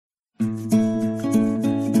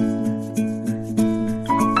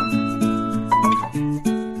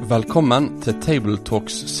Velkommen til Table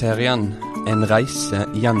Talks-serien En reise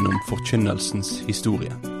gjennom forkynnelsens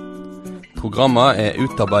historie. Programmet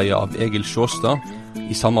utarbeidet av Egil Sjåstad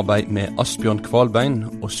i samarbeid med Asbjørn Kvalbein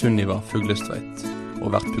og Sunniva Fuglestveit,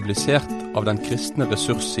 og vært publisert av den kristne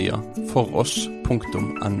ressurssida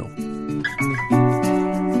foross.no.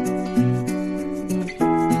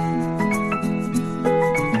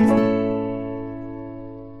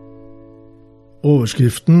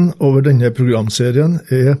 Overskriften over denne programserien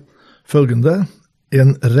følgende: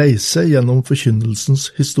 En reise gjennom forkynnelsens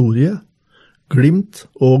historie, glimt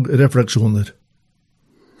og refleksjoner.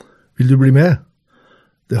 Vil du bli med?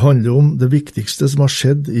 Det handler om det viktigste som har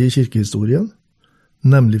skjedd i kirkehistorien,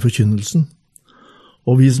 nemlig forkynnelsen.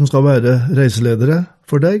 Og vi som skal være reiseledere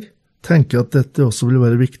for deg, tenker at dette også vil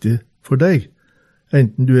være viktig for deg.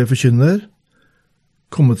 Enten du forkynner,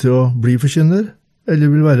 kommer til å bli forkynner,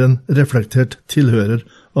 eller vil være en reflektert tilhører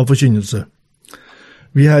av forkynnelse.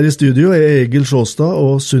 Vi her i studio Egil Sjåstad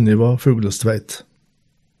og Sunniva Fuglestveit.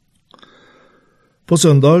 På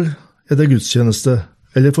søndag det gudstjeneste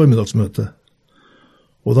eller formiddagsmøte,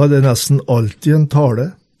 og da det nesten alltid en tale.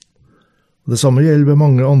 Det samme gjelder ved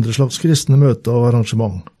mange andre slags kristne møter og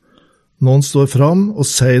arrangement. Noen står fram og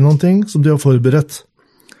sier noe som de har forberedt.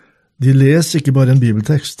 De leser ikke bare en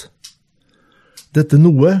bibeltekst. Dette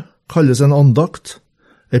noe kalles en andakt,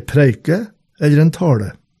 en preike eller en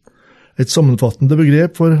tale. Et sammenfattende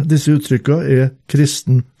begrep for disse uttrykkene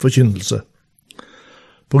kristen forkynnelse.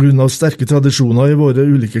 På grunn av sterke tradisjoner i våre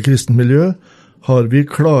ulike kristenmiljø har vi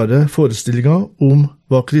klare forestillinger om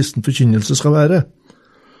hva kristen forkynnelse skal være.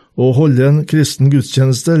 Å holde en kristen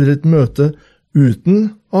gudstjeneste eller et møte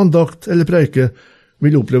uten andakt eller preike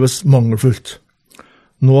vil oppleves mangelfullt.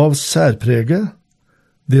 Noe av særpreget,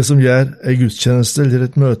 det som gjør en gudstjeneste eller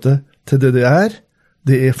et møte til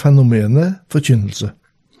det fenomenet forkynnelse.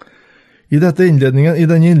 I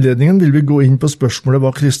denne innledningen vil vi gå inn på spørsmålet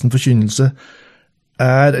hva kristen forkynnelse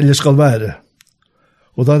eller skal være.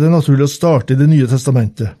 Og da det naturlig å starte i Det nye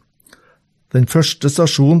testamentet. Den første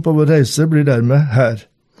stasjonen på vår reise blir dermed her.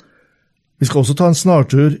 Vi skal også ta en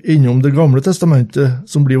snartur innom Det gamle testamentet,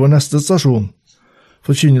 som blir vår neste stasjon.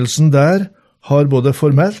 Forkynnelsen der har både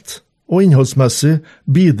formelt og innholdsmessig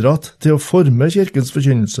bidratt til å forme kirkens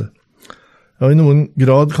forkynnelse. Ja, i noen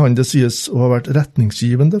grad kan det sies å ha vært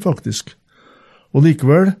retningsgivende, faktisk. Og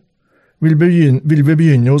likevel vil vi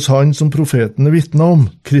begynne hos han som profetene vitner om,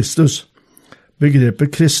 Kristus.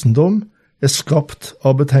 Begrepet kristendom skapt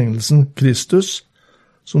av betegnelsen Kristus,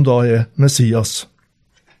 som da Messias.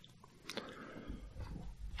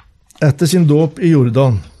 Etter sin dåp i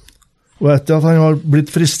Jordan, og etter at han var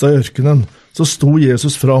blitt fristet i ørkenen, så sto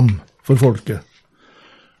Jesus fram for folket.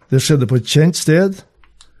 Det skjedde på et kjent sted,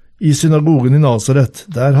 i synagogen i Nazaret.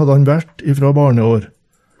 Der hadde han vært ifra barneår.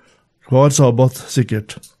 Hver sabbat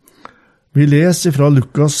sikkert. Vi leser fra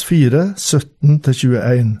Lukas 4,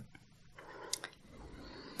 17-21.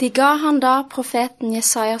 De ga han da profeten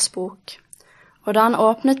Jesajas bok, og da han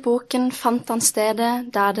åpnet boken, fant han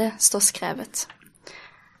stedet der det står skrevet.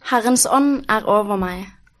 Herrens ånd over meg,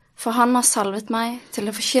 for han har salvet meg til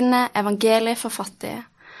å forkynne evangeliet for fattige.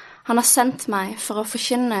 Han har sendt meg for å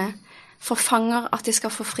forkynne for fanger at de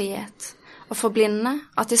skal få frihet, og for blinde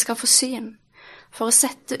at de skal få syn, for å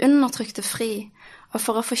sette undertrykte fri, og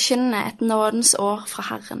for å forkynne et nådens år fra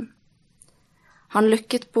Herren. Han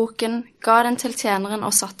lukket boken, ga den til tjeneren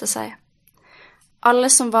og satte seg. Alle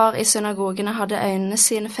som var i synagogene hadde øynene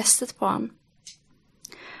sine festet på han.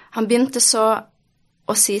 Han begynte så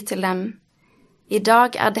å si til dem, I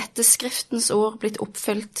dag dette skriftens ord blitt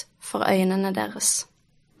oppfylt for øynene deres.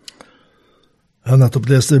 Jeg har nettopp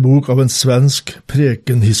lest en bok av en svensk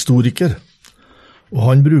prekenhistoriker, og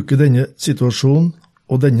han bruker denne situasjonen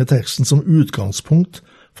og denne teksten som utgangspunkt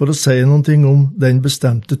for å si noe om den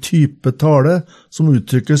bestemte type tale som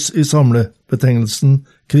uttrykkes i samlebetegnelsen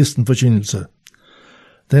kristen forkynnelse.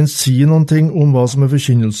 Den sier noe om hva som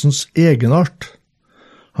forkynnelsens egenart.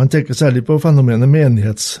 Han tenker særlig på fenomenet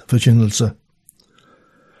menighetsforkynnelse.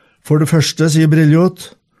 For det første, sier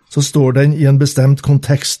Brilliot, så står den i en bestemt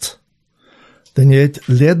kontekst. Den et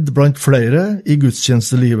ledd blant flere i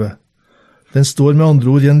gudstjenestelivet. Den står med andre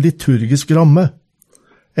ord i en liturgisk ramme.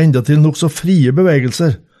 Enda til nok så frie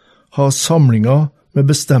bevegelser har samlinger med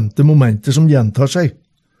bestemte momenter som gjentar seg.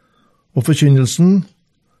 Og forkynnelsen,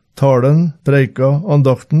 talen, preika,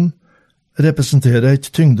 andakten, representerer et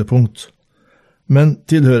tyngdepunkt. Men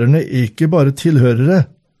tilhørerne ikke bare tilhørere.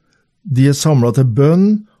 De samlet til bønn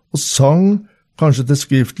og sang, kanskje til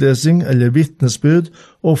skriftlesing eller vitnesbyrd,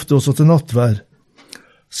 ofte også til nattvær.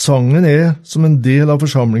 Sangen som en del av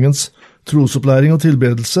forsamlingens trosopplæring og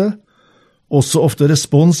tilbedelse, også ofte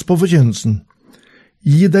respons på forkynnelsen.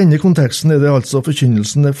 I denne konteksten det altså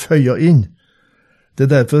forkynnelsen føyet inn. Det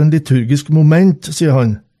derfor en liturgisk moment, sier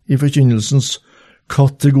han, i forkynnelsens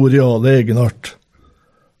kategoriale egenart,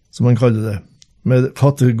 som han kaller det. Med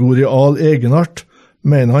kategorial egenart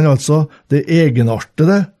mener han altså det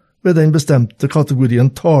egenartede ved den bestemte kategorien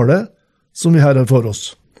tale som vi her har for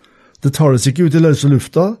oss. Det tales ikke ut i løse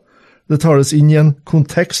lufta, det tales inn i en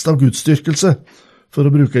kontekst av gudstyrkelse, for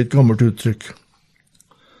å bruke et gammelt uttrykk.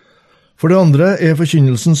 For det andre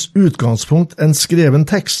forkynnelsens utgangspunkt en skreven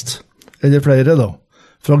tekst, eller flere da,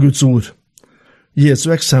 fra Guds ord.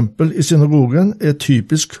 Jesu eksempel i synagogen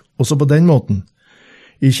typisk også på den måten.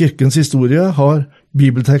 I kirkens historie har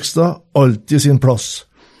bibeltekster alltid sin plass.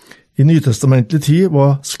 I nytestamentlig tid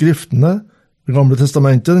var skriftene, det gamle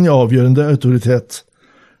testamentet, den avgjørende autoritet.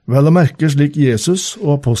 Vel å merke slik Jesus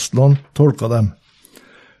og apostlene tolka dem.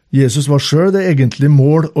 Jesus var selv det egentlige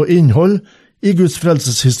mål og innhold i Guds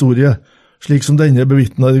frelseshistorie, slik som denne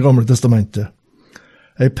bevitnet i det gamle testamentet.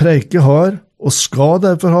 En preike har, og skal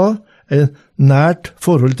derfor ha, et nært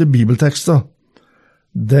forhold til bibeltekster.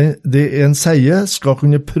 Det en sier skal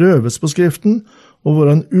kunne prøves på skriften, og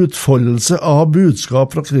være en utfoldelse av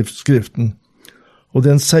budskap fra skriften. Og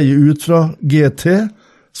det en sier ut fra GT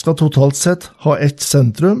skal totalt sett ha ett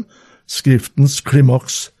sentrum, skriftens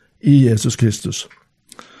klimaks i Jesus Kristus.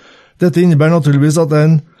 Dette innebærer naturligvis at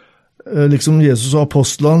liksom Jesus og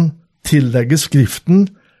apostlene, tillegger skriften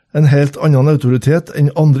en helt annen autoritet enn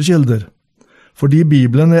andre kilder. Fordi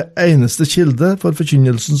Bibelen eneste kilde for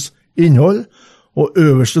forkynnelsens innhold og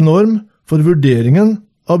øverste norm for vurderingen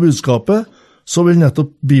av budskapet, så vil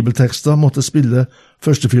nettopp bibeltekster måtte spille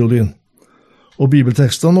førstefiolin. Og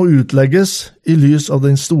bibeltekstene må utlegges i lys av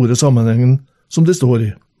den store sammenhengen som det står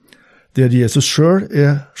i. Der Jesus selv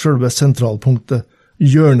selve sentralpunktet,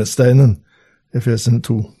 hjørnesteinen, Efesene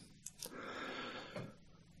 2.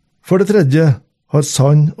 For det tredje har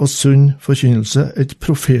sann og sunn forkynnelse et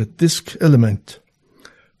profetisk element.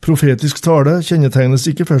 Profetisk tale kjennetegnes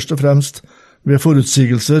ikke først og fremst ved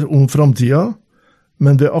forutsigelser om framtida,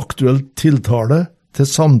 men ved aktuell tiltale til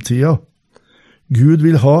samtida. Gud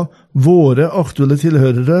vil ha våre aktuelle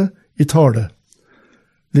tilhørere i tale.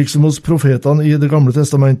 Liksom hos profetene i Det gamle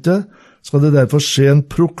testamentet skal det derfor skje en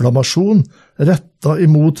proklamasjon rettet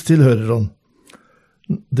imot tilhørerne.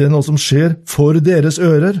 Det noe som skjer for deres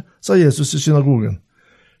ører, sa Jesus i synagogen.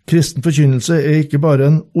 Kristen forkynnelse ikke bare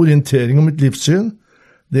en orientering om et livssyn,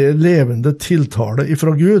 det levende tiltale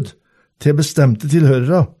ifra Gud til bestemte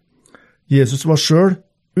tilhørere. Jesus var selv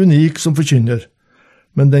unik som forkynner,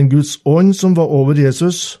 men den Guds ånd som var over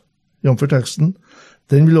Jesus, jf. Teksten,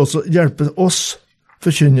 den vil også hjelpe oss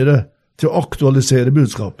forkynnere til å aktualisere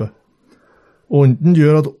budskapet. Ånden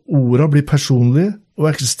gjør at ordene blir personlige og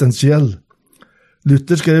eksistensielle.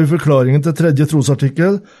 Luther skrev i forklaringen til tredje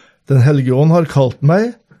trosartikkel, «Den hellige ånd har kalt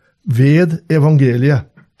meg ved evangeliet».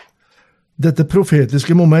 Dette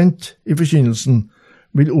profetiske moment i forkynnelsen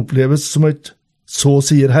vil oppleves som et «så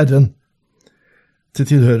sier Herren» til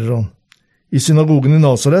tilhørerne. I synagogen i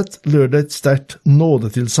Nazaret lød det et sterkt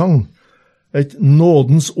nådetilsagn. Et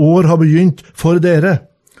nådens år har begynt for dere.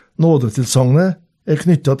 Nådetilsagnet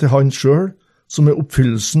knyttet til han selv, som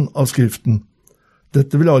oppfyllelsen av Skriften.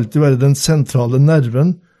 Dette vil alltid være den sentrale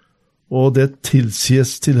nerven, og det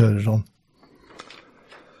tilsies tilhørerne.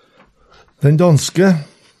 Den danske,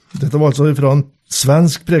 dette var altså fra en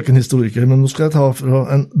svensk prekenhistoriker, men nå skal jeg ta fra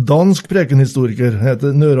en dansk prekenhistoriker, han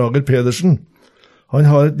heter Nørager Pedersen. Han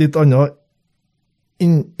har et litt annet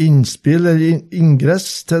innspill eller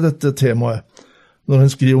ingress til dette temaet, når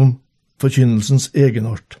han skriver om forkynnelsens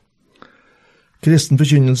egenart. Kristen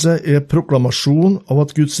forkynnelse proklamasjon av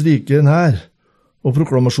at Guds rike nær, og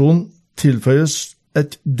proklamasjon tilføyes en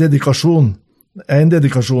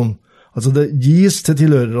dedikasjon, altså det gis til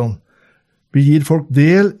tilhørerne. Vi gir folk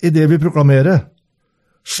del i det vi proklamerer.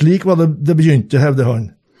 Slik var det begynte, hevder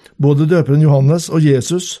han. Både døperen Johannes og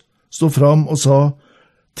Jesus stod fram og sa,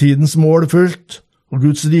 tidens mål fullt, og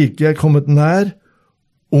Guds rike kommet nær,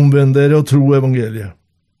 omvend dere og tro evangeliet.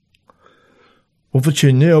 Å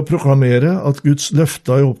forkynne å proklamere at Guds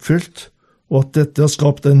løfter oppfylt, og at dette har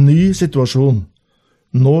skapt en ny situasjon.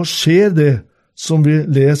 Nå skjer det som vi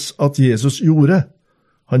leser at Jesus gjorde.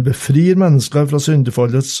 Han befrir mennesker fra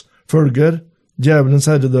syndefallets følger, djevelens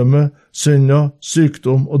herredømme, synda,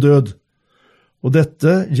 sykdom og død. Og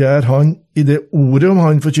dette gjør han i det ordet om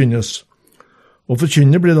han forkynnes. Og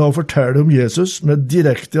forkynne blir da å fortelle om Jesus med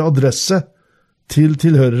direkte adresse til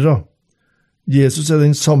tilhørere. Jesus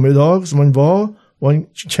den samme i dag som han var, og han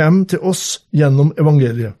kommer til oss gjennom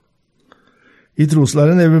evangeliet. I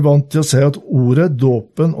troslæren vi vant til å si at ordet,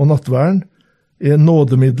 dåpen og nattverden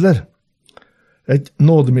nådemidler. Et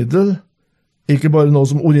nådemiddel ikke bare noe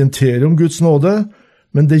som orienterer om Guds nåde,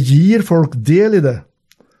 men det gir folk del i det.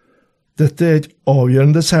 Dette er et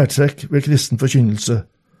avgjørende særtrekk ved kristen forkynnelse.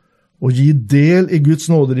 Å gi del i Guds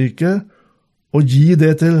nåderike, og gi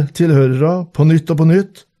det til tilhørere på nytt og på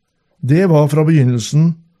nytt, det var fra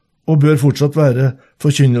begynnelsen og bør fortsatt være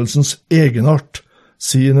forkynnelsens egenart,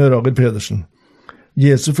 sier Rager Pedersen.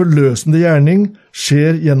 Jesu forløsende gjerning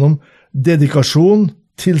skjer gjennom dedikasjon,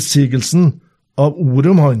 tilsigelsen av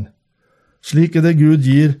ordet om han. Slik er det Gud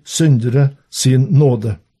gir syndere sin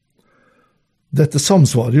nåde. Dette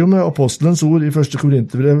samsvarer jo med apostelens ord i 1.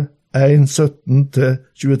 Korinterbrev 1,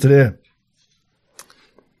 17-23.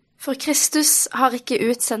 For Kristus har ikke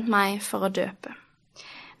utsendt meg for å døpe,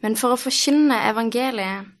 men for å forkynne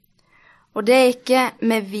evangeliet, og det er ikke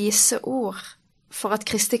med vise ord, for at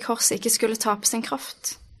Kristi kors ikke skulle tape sin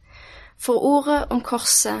kraft. For ordet om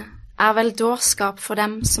korset er vel dårskap for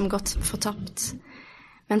dem som gått fortapt,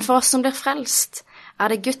 men for oss som blir frelst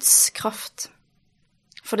er det Guds kraft.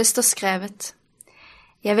 For det står skrevet: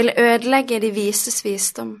 Jeg vil ødelegge de vises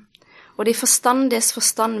visdom, og de forstandiges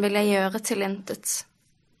forstand vil jeg gjøre til intet.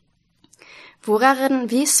 Hvor er en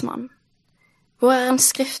vismann? Hvor er en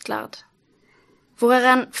skriftlærd? Hvor er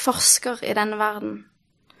en forsker i denne verden?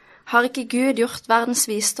 Har ikke Gud gjort verdens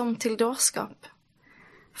visdom til dårskap?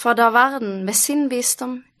 For da verden ved sin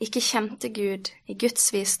visdom ikke kjente Gud i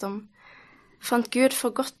Guds visdom, fant Gud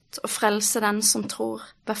for godt å frelse den som tror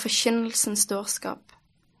ved forkynnelsens dårskap.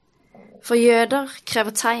 For jøder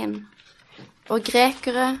krever tegn, og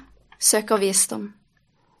grekere søker visdom.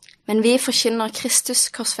 Men vi forkynner Kristus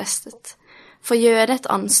korsfestet, for jøde et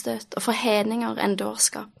anstøt, og for hedninger en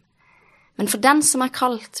dårskap. Men for den som er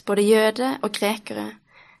kalt, både jøde og grekere,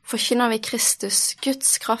 forkynner vi Kristus,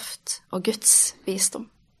 Guds kraft og Guds visdom.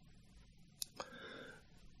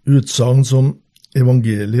 Utsagn som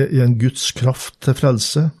evangeliet er en Guds kraft til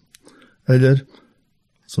frelse, eller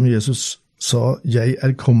som Jesus sa, jeg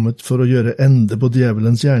er kommet for å gjøre ende på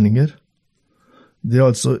djevelens gjerninger. Det er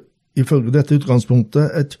altså, ifølge dette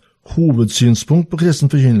utgangspunktet, et hovedsynspunkt på kristen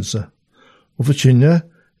forkynnelse. Å forkynne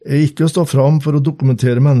er ikke å stå fram for å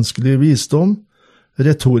dokumentere menneskelig visdom,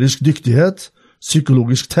 retorisk dyktighet,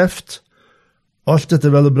 psykologisk teft. Alt dette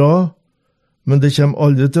er veldig bra, men det kommer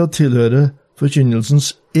aldri til å tilhøre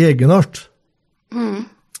forkynnelsens egenart.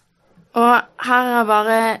 Og her har jeg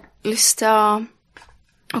bare lyst til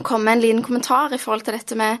å komme med en liten kommentar i forhold til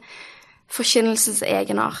dette med forkynnelsens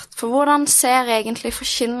egenart. For hvordan ser egentlig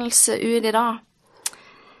forkynnelse ut i dag?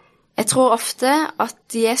 Jeg tror ofte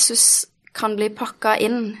at Jesus kan bli pakket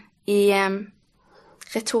inn i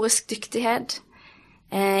retorisk dyktighet,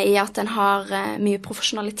 i at en har mye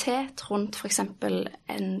profesjonalitet rundt for eksempel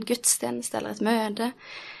en gudstjeneste eller et møte,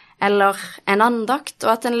 eller en andakt,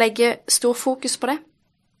 og at en legger stor fokus på det.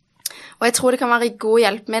 Og jeg tror det kan være gode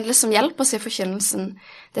hjelpemidler som hjelper oss i forkynnelsen.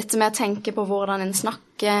 Dette med å tenke på hvordan en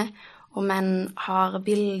snakker, om en har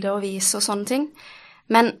bilder å vise og sånne ting.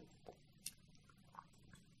 Men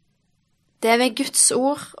det er ved Guds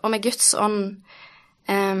ord og med Guds ånd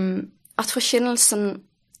at forkynnelsen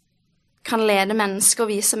kan lede mennesker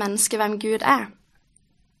og vise mennesker hvem Gud er.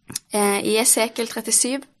 I Esekiel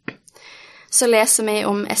 37 så leser vi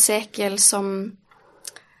om Esekiel som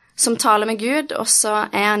taler med Gud, og så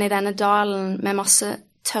er han i denne dalen med masse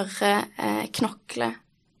tørre knokler.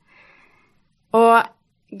 Og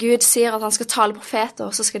Gud sier at han skal tale profeter,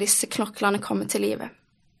 og så skal disse knoklene komme til livet.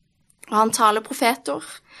 Og han taler profeter,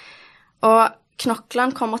 og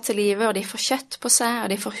knoklene kommer til livet, og de får kjøtt på seg,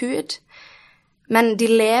 og de får hud. Men de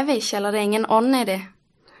lever ikke, eller det er ingen ånd i dem.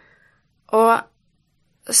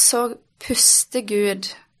 Og så puster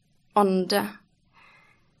Gud ånde.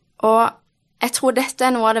 Og jeg tror dette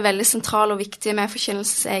er noe av det veldig sentrale og viktige med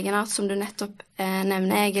forkynnelsens egenart, som du nettopp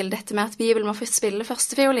nevner, Egil. Dette med at Bibelen må først spille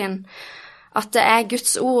førstefiolin. At det er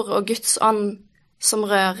Guds ord og Guds ånd som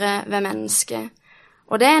rører ved mennesket.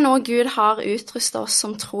 Og det er noe Gud har utrustet oss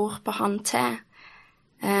som tror på han til.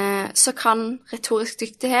 Så kan retorisk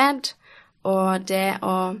dyktighet og det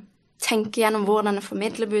å tenke gjennom hvordan en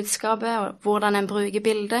formidler budskapet og hvordan en bruker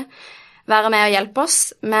bildet, være med og hjelpe oss.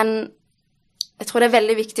 Men jeg tror det er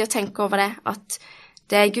veldig viktig å tenke over det, at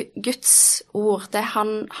det er Guds ord, det er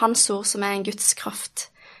hans ord som er en Guds kraft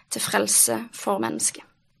til frelse for mennesket.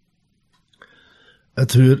 Jeg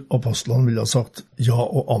tror apostlene ville ha sagt ja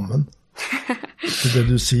og amen til det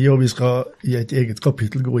du sier, og vi skal i et eget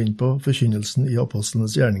kapittel gå inn på forkynnelsen i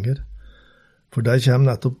apostlenes gjerninger. For der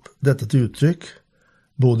kommer nettopp dette til uttrykk,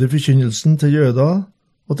 både i forkynnelsen til jøder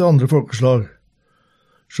og til andre folkeslag.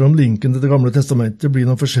 Selv om linken til det gamle testamentet blir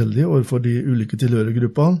noe forskjellig overfor de ulike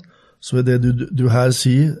tilhørergruppene, så er det du her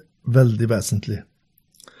sier veldig vesentlig.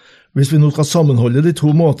 Hvis vi nå skal sammenholde de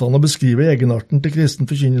to måtene å beskrive egenarten til kristen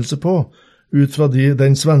forkynnelse på, ut fra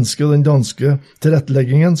den svenske og den danske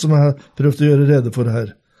tilretteleggingen som jeg har prøvd å gjøre rede for her,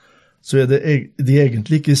 så de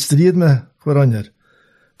egentlig ikke i strid med hverandre.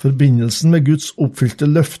 Forbindelsen med Guds oppfylte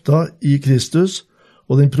løfter i Kristus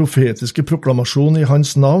og den profetiske proklamasjonen i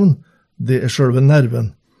hans navn, det selve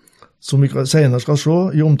nerven. Som vi senere skal se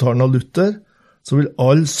i omtalen av Luther, så vil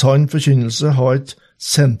all sann forkynnelse ha et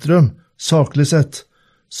sentrum, saklig sett,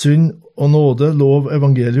 synd og nåde, lov,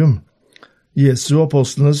 evangelium. Jesu og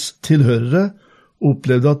apostlenes tilhørere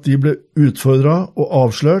opplevde at de ble utfordret og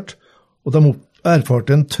avslørt, og de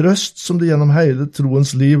erfarte en trøst som de gjennom hele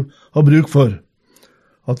troens liv har bruk for.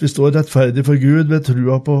 At vi står rettferdig for Gud ved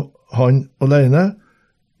trua på han alene,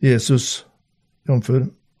 Jesus, jf.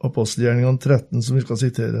 Apostelgjerningene 13, som vi skal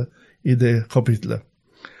sitere i det kapitlet.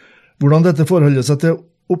 Hvordan dette forholder seg til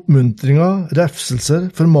oppmuntringer, refselser,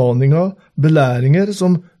 formaninger, belæringer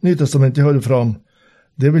som Nytestamentet holder fram,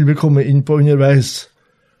 det vil vi komme inn på underveis.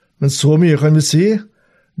 Men så mye kan vi si,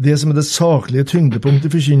 det som det saklige tyngdepunkt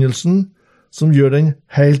i forkynnelsen, som gjør den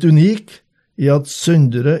helt unik, i at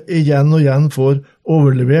syndere igjen og igjen får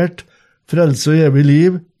overlevert frelse og evig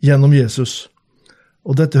liv gjennom Jesus.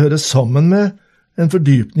 Og dette hører sammen med en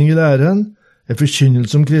fordypning i læren, en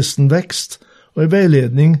forkynnelse om kristen vekst og en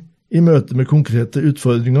veiledning i møte med konkrete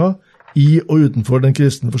utfordringer i og utenfor den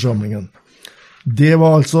kristne forsamlingen. Det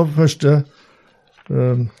var altså første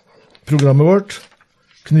programmet vårt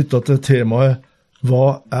knyttet til temaet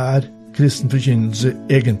 «Hva er kristen forkynnelse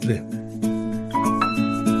egentlig?»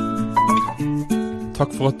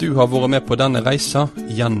 Takk for at du har vært med på denne reisa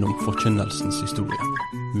gjennom forkynnelsens historie.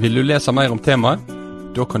 Vil du lese mer om temaet?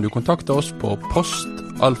 Da kan du kontakte oss på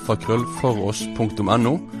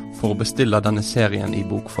post@foross.no for å bestille denne serien i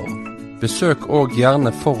bokform. Besøk også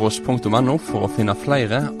gjerne foross.no for å finne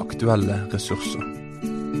flere aktuelle ressurser.